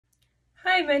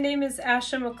Hi, my name is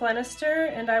Asha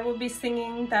McLenister, and I will be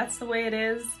singing That's the Way It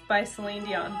Is by Celine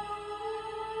Dion.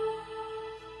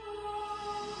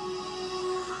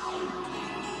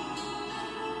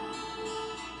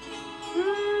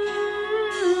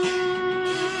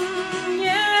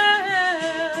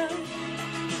 Yeah.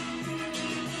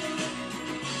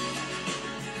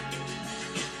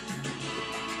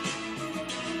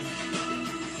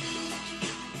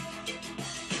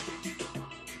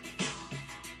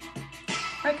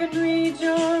 I can read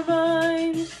your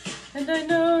mind, and I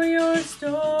know your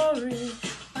story.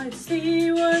 I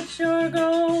see what you're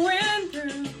going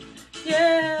through,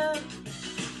 yeah.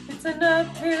 It's an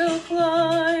uphill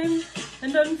climb,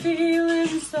 and I'm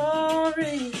feeling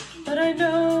sorry, but I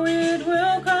know it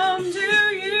will come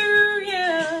to you,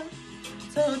 yeah.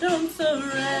 So don't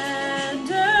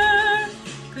surrender,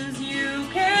 'cause you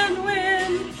can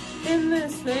win in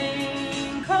this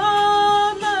thing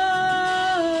called love.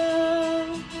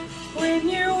 When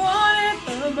you want it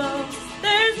the most,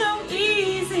 there's no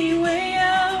easy way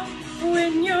out.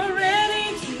 When you're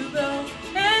ready to go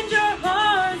and your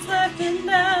heart's left in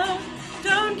doubt,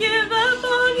 don't give up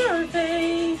on your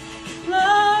faith.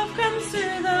 Love comes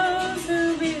to those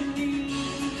who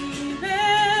believe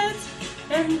it,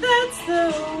 and that's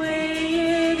the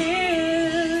way it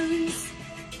is.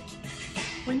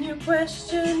 When you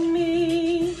question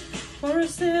me for a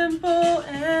simple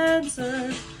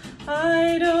answer,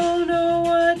 I don't know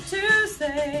what to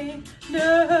say,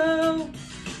 no,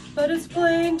 but it's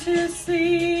plain to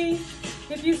see,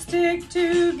 if you stick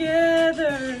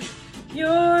together,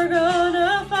 you're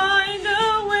gonna find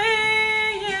a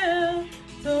way, yeah.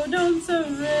 So don't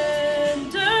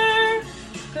surrender,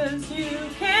 'cause you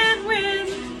can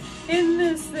win in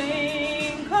this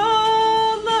thing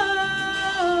called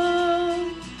love.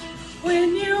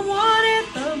 When you want it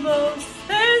the most,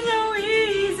 there's no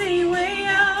easy way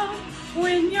out.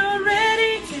 When you're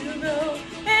ready to go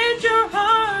and your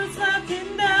heart's left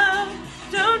in doubt,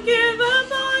 don't give up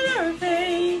on your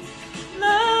faith.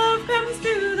 Love comes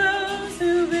to those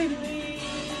who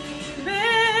believe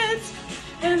it,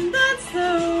 and that's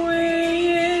the way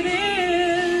it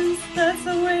is. That's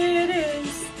the way it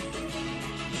is.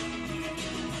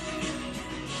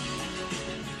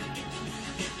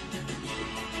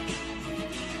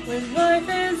 When life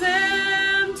is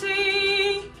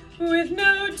empty, with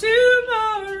no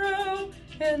tomorrow,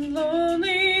 and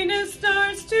lonely